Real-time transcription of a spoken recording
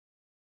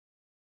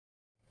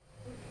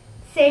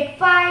Set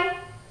 5,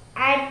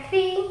 add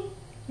 3,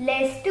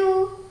 less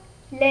 2,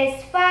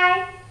 less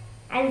 5.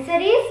 Answer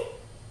is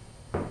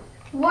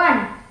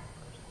 1.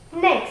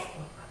 Next,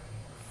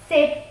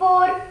 set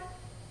 4,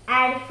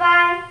 add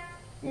 5,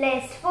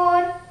 less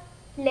 4,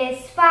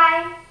 less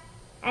 5.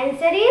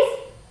 Answer is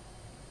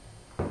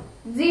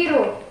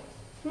 0.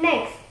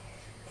 Next,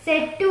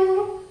 set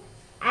 2,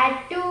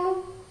 add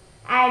 2,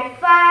 add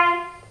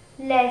 5,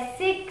 less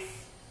 6.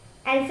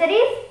 Answer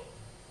is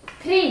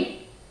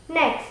 3.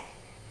 Next,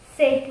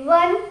 set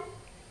 1,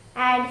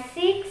 add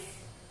 6,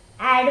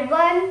 add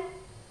 1,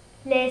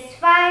 less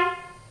 5.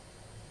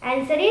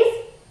 Answer is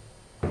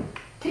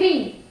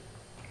 3.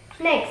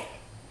 Next,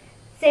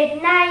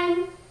 set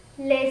 9,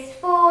 less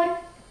 4,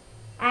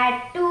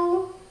 add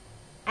 2,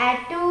 add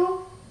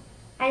 2.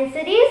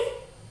 Answer is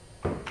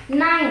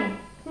 9.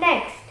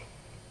 Next,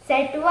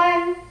 set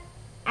 1,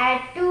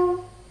 add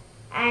 2,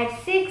 add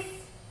 6,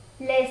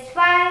 less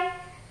 5.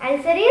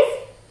 Answer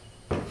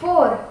is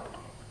 4.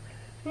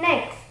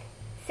 Next,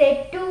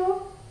 set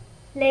 2,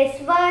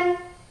 less 1,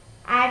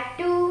 add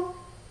 2,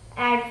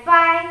 add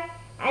 5.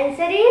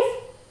 Answer is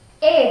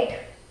 8.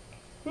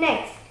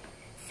 Next,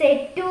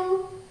 set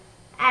 2,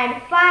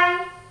 add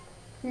 5,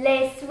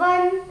 less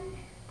 1,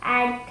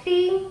 add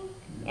 3.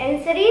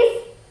 Answer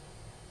is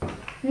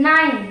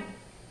 9.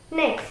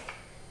 Next,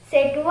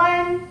 set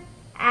 1,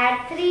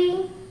 add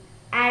 3,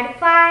 add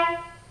 5,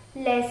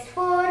 less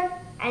 4.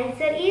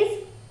 Answer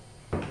is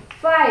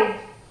 5.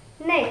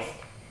 Next,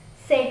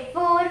 set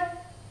 4,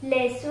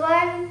 less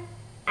 1,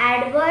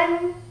 add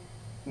 1,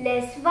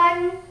 less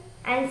 1.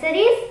 Answer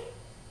is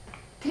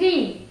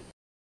 3.